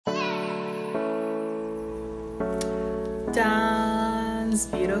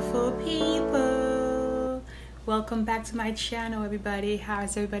Beautiful people, welcome back to my channel, everybody.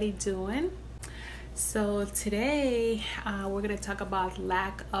 How's everybody doing? So today we're going to talk about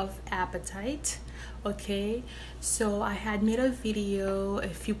lack of appetite. Okay, so I had made a video.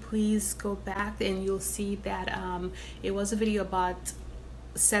 If you please go back and you'll see that it was a video about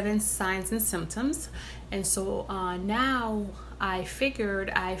 7 signs and symptoms. And so now I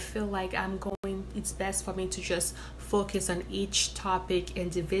feel like it's best for me to just focus on each topic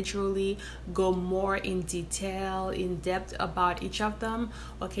individually, go more in detail, in depth about each of them,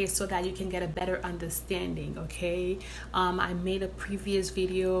 okay, so that you can get a better understanding. Okay, I made a previous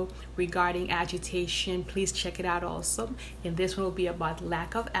video regarding agitation. Please check it out also, and this one will be about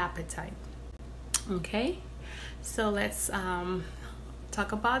lack of appetite. Okay, so let's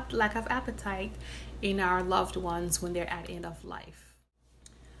talk about lack of appetite in our loved ones when they're at end of life.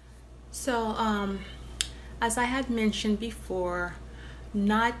 So as I had mentioned before,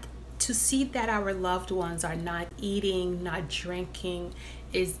 not to see that our loved ones are not eating, not drinking,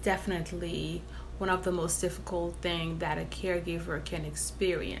 is definitely one of the most difficult things that a caregiver can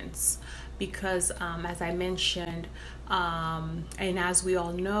experience, because as I mentioned, and as we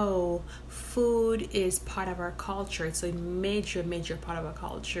all know, food is part of our culture. It's a major part of our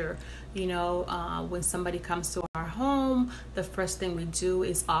culture. You know, when somebody comes to our home, the first thing we do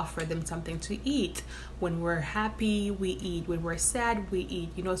is offer them something to eat. When we're happy, we eat. When we're sad, we eat.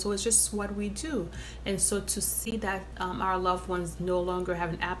 You know, so it's just what we do. And so to see that our loved ones no longer have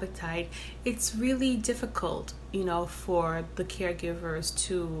an appetite, it's really difficult, you know, for the caregivers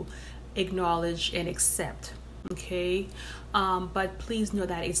to acknowledge and accept. Okay, but please know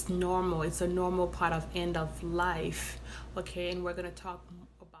that it's normal. It's a normal part of end of life. Okay, and we're going to talk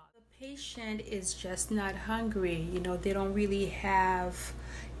about the patient is just not hungry. You know, they don't really have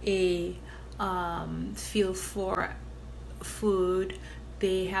a feel for food.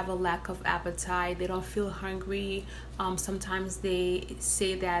 They have a lack of appetite. They don't feel hungry. Sometimes they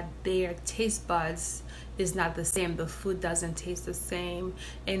say that their taste buds is not the same. The food doesn't taste the same,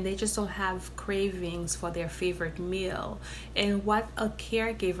 and they just don't have cravings for their favorite meal. And what a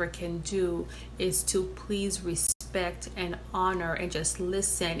caregiver can do is to please respect and honor and just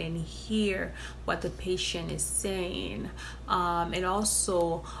listen and hear what the patient is saying, and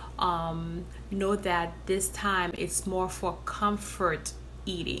also know that this time it's more for comfort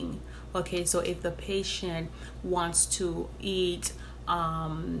eating. Okay, so if the patient wants to eat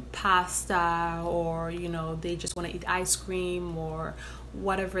pasta, or you know, they just want to eat ice cream, or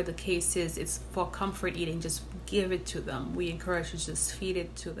whatever the case is, it's for comfort eating. Just give it to them. We encourage you to just feed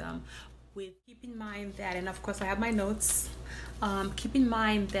it to them, with keep in mind that, and of course I have my notes, keep in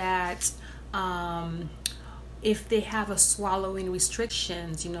mind that if they have a swallowing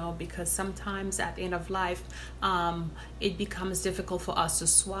restrictions, you know, because sometimes at the end of life, it becomes difficult for us to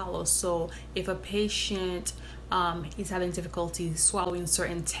swallow. So if a patient is having difficulty swallowing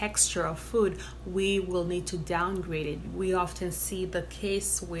certain texture of food, we will need to downgrade it. We often see the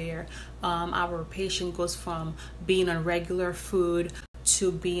case where our patient goes from being on regular food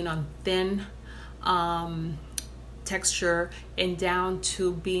to being on thin texture, and down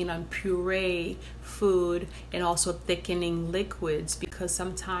to being on puree food, and also thickening liquids, because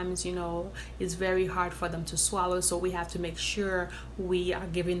sometimes, you know, it's very hard for them to swallow. So we have to make sure we are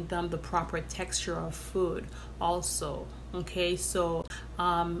giving them the proper texture of food also. Okay, so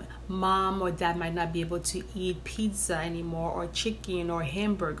mom or dad might not be able to eat pizza anymore, or chicken or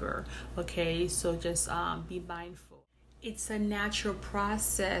hamburger. Okay, so just be mindful. It's a natural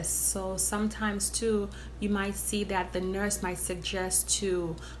process. So sometimes too, you might see that the nurse might suggest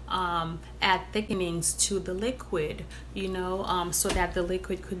to add thickenings to the liquid, you know, so that the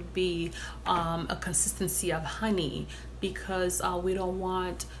liquid could be a consistency of honey, because we don't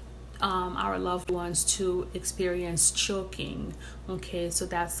want our loved ones to experience choking. Okay, so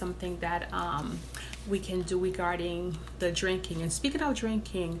that's something that we can do regarding the drinking. And speaking of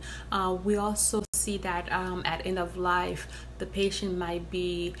drinking, we also see that at end of life, the patient might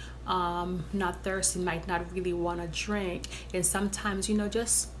be not thirsty, might not really want to drink, and sometimes, you know,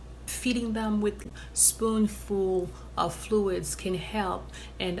 just feeding them with spoonful of fluids can help.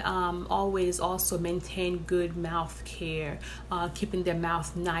 And always also maintain good mouth care. Keeping their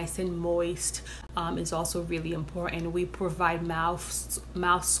mouth nice and moist is also really important. We provide mouth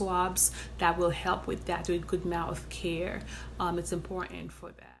swabs that will help with that, with good mouth care. It's important for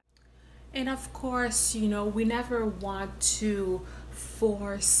that. And of course, you know, we never want to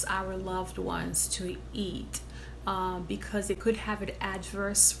force our loved ones to eat. because it could have an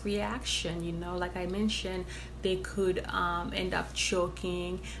adverse reaction. You know, like I mentioned, they could end up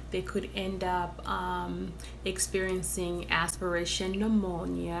choking, they could end up experiencing aspiration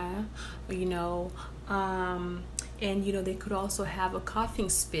pneumonia, you know, and you know, they could also have a coughing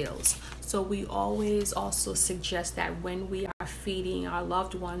spills. So we always also suggest that when we are feeding our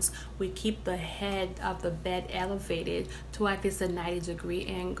loved ones, we keep the head of the bed elevated to at least a 90-degree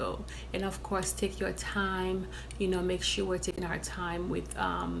angle. And of course, take your time, you know, make sure we're taking our time with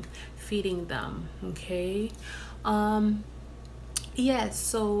feeding them. Okay. Yes,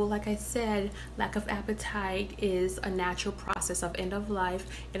 so like I said, lack of appetite is a natural process of end of life,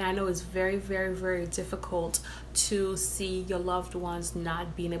 and I know it's very, very, very difficult to see your loved ones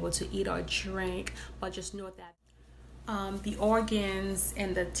not being able to eat or drink, but just know that the organs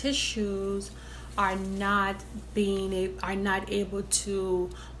and the tissues are not able to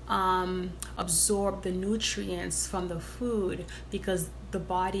absorb the nutrients from the food because the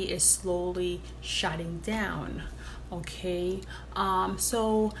body is slowly shutting down. Okay,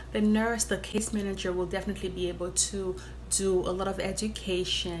 so the nurse, the case manager will definitely be able to do a lot of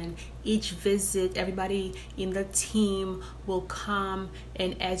education. Each visit, everybody in the team will come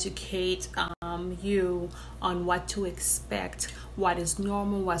and educate you on what to expect, what is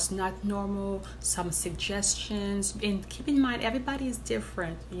normal, what's not normal, some suggestions. And keep in mind, everybody is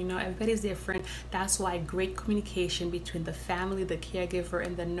different. You know, everybody's different. That's why great communication between the family, the caregiver,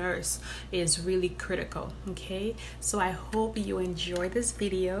 and the nurse is really critical. Okay, so I hope you enjoyed this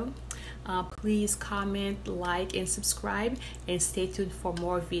video. Please comment, like, and subscribe, and stay tuned for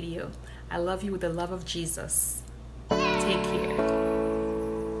more video. I love you with the love of Jesus.